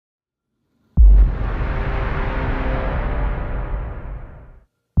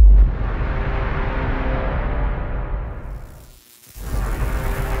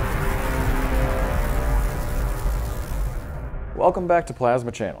Welcome back to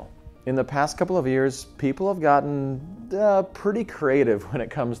Plasma Channel. In the past couple of years, people have gotten pretty creative when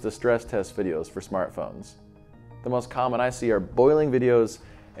it comes to stress test videos for smartphones. The most common I see are boiling videos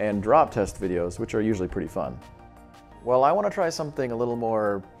and drop test videos, which are usually pretty fun. Well, I want to try something a little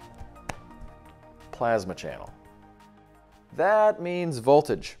more Plasma Channel. That means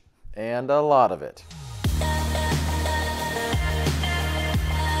voltage, and a lot of it.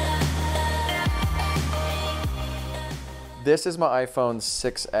 This is my iPhone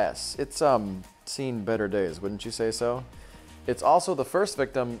 6S. It's seen better days, wouldn't you say so? It's also the first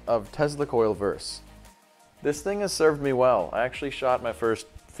victim of Tesla Coil verse. This thing has served me well. I actually shot my first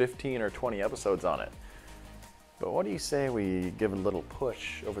 15 or 20 episodes on it. But what do you say we give it a little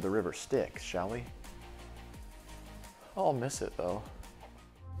push over the river Styx, shall we? I'll miss it though.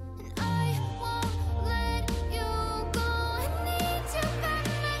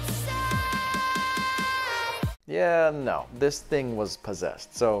 Yeah, no, this thing was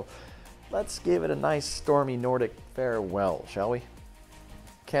possessed, so let's give it a nice stormy Nordic farewell, shall we?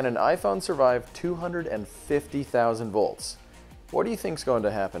 Can an iPhone survive 250,000 volts? What do you think's going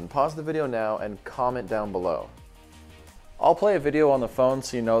to happen? Pause the video now and comment down below. I'll play a video on the phone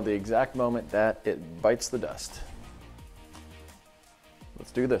so you know the exact moment that it bites the dust.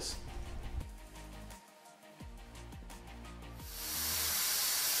 Let's do this.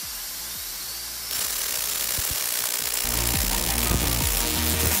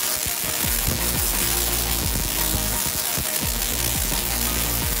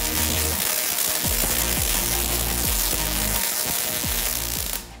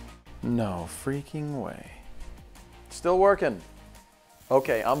 No freaking way. Still working.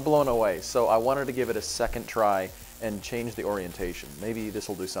 Okay, I'm blown away, so I wanted to give it a second try and change the orientation. Maybe this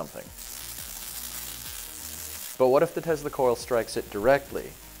will do something. But what if the Tesla Coil strikes it directly?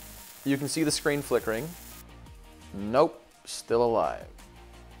 You can see the screen flickering. Nope, still alive.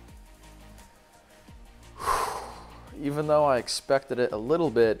 Even though I expected it a little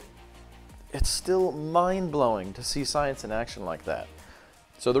bit, it's still mind-blowing to see science in action like that.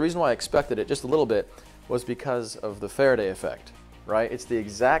 So the reason why I expected it just a little bit was because of the Faraday effect, right? It's the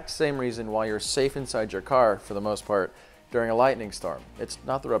exact same reason why you're safe inside your car, for the most part, during a lightning storm. It's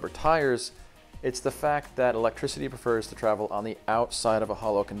not the rubber tires, it's the fact that electricity prefers to travel on the outside of a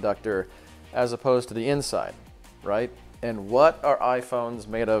hollow conductor as opposed to the inside, right? And what are iPhones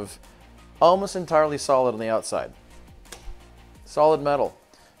made of? Almost entirely solid on the outside. Solid metal.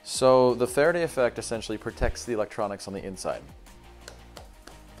 So the Faraday effect essentially protects the electronics on the inside.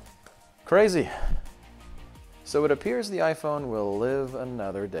 Crazy. So it appears the iPhone will live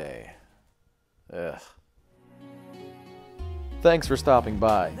another day. Ugh. Thanks for stopping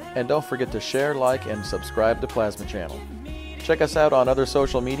by, and don't forget to share, like, and subscribe to Plasma Channel. Check us out on other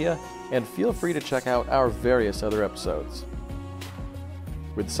social media, and feel free to check out our various other episodes.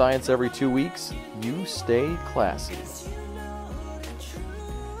 With science every 2 weeks, you stay classy.